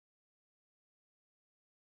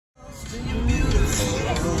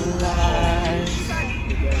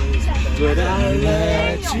but I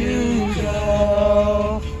let you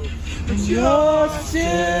go. And you're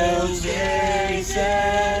still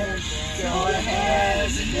chasing. Go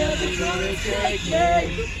ahead, you're never gonna take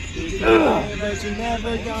me. But you're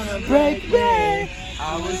never gonna break me.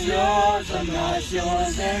 I was yours, I'm not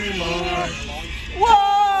yours anymore.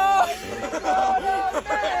 Whoa!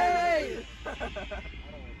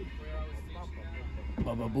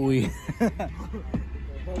 Baba Booey.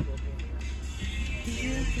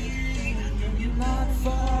 Not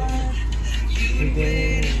far.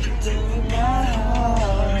 Today, my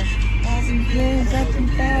heart has some things that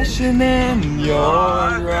compassion in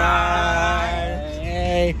your right.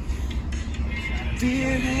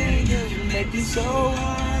 Dear angels, you make me so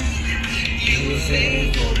hard. You were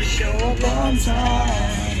able to show up on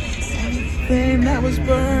time. Anything that was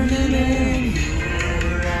burning in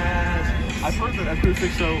your eyes. I've heard that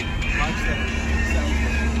acoustic so much that.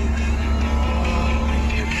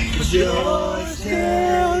 But you're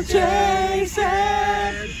still chasing.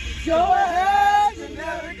 Go ahead, you're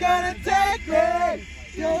never gonna take me.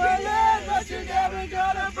 You're alive, but you're never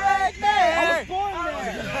gonna break me. I was born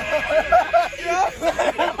there.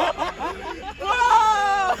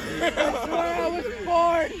 Whoa! That's where I was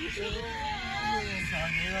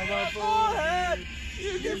born.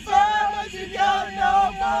 You can find, but you got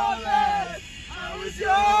no moment. I was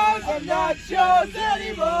yours, I'm not yours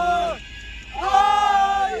anymore.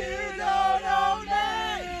 Oh, you don't know me.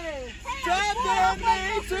 Tempting me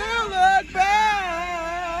to look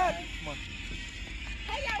back.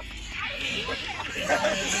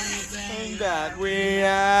 Everything that we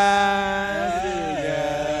had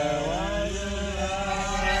together.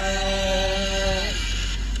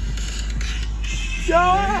 Go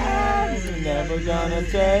ahead, you're never gonna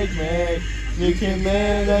take me. You can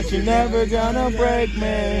live that you're never gonna break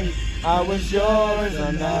me. I was yours,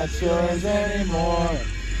 I'm not yours anymore.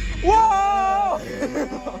 Whoa!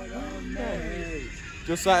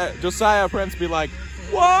 Josiah Prince be like,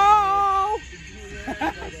 Whoa! I'm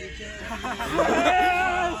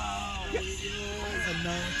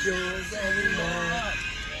not yours anymore.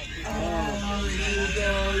 Oh, you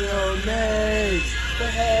don't make the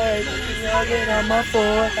head rubbing on my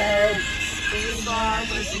forehead.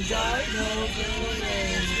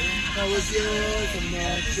 I was yours, I'm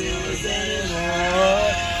not yours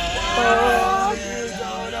anymore. Oh, you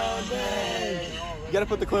don't own me. you gotta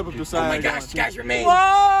put the clip of Josiah. Oh my gosh, you guys remain.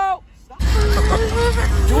 Whoa!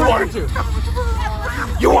 You wanted to.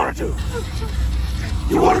 You wanted to.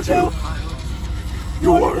 You wanted to.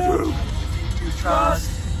 You wanted to. You trust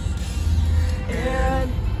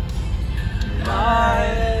in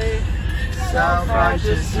my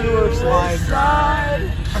self-righteous suicide.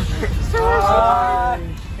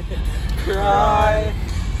 Cry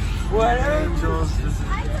when angels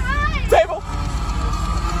table.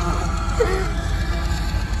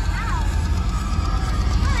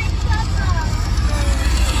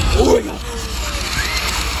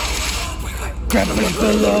 Grab him and put a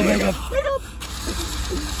little wake up.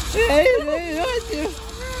 Hey, you want to?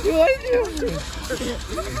 You want to?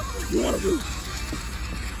 You want to?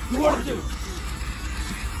 You want to?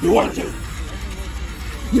 You want to?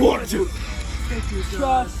 You want to?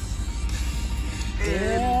 Trust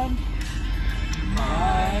in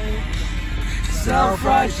my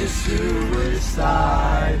self-righteous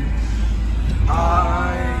suicide.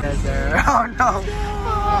 Is there? Oh no!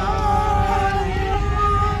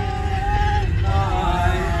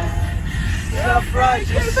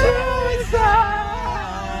 Self-righteous suicide.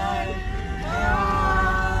 I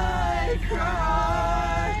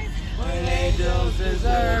cry when angels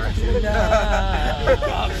deserve to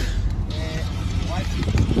die.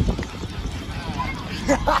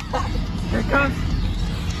 Here it comes.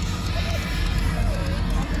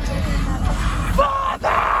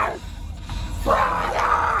 Father!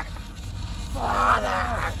 Father! Father!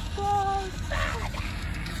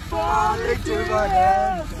 Fall into my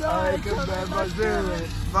hands, I commend my spirit.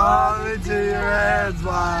 Fall into your hands,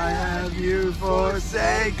 why have you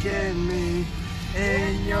forsaken me?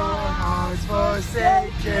 In your hearts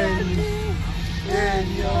forsaken me. In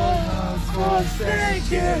your hearts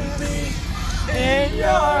forsaken me. In your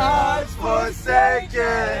hearts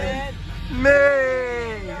forsaken me.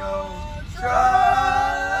 Oh,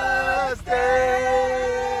 trust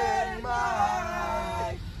in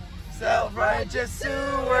my self-righteous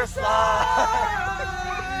suicide.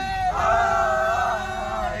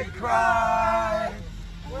 I cry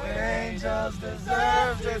when angels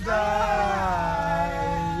deserve to die.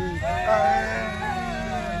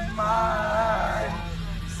 In my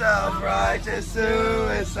self-righteous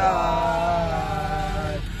suicide.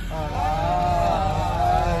 I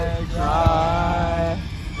cry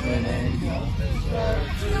when angels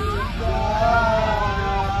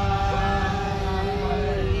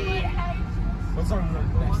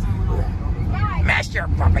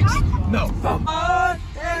No.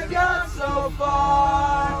 And got so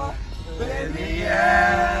far, but in the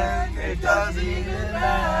end, it doesn't even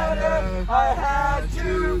matter. I had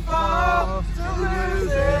to fall to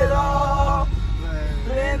lose it all.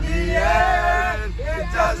 But in the end,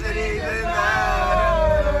 it doesn't even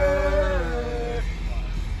matter.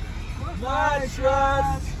 My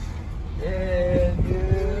trust in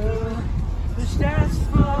you is as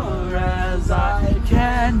far as I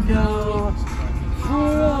can go.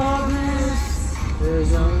 For all this,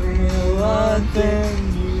 there's only one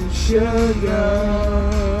thing you should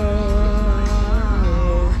know.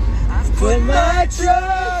 Put my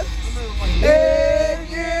trust in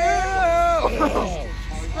you.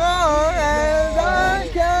 Far as I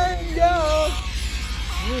can go.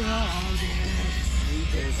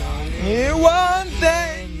 There's only one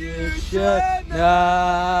thing you should know.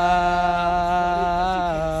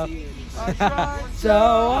 So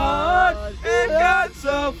hard and got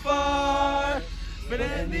so far, but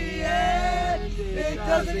in the end, it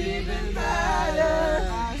doesn't even matter.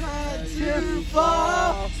 I had to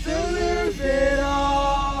fall to lose it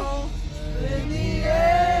all. But in the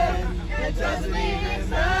end, it doesn't even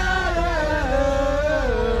matter.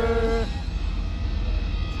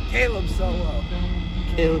 Caleb solo.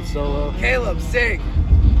 Caleb solo. Caleb sing.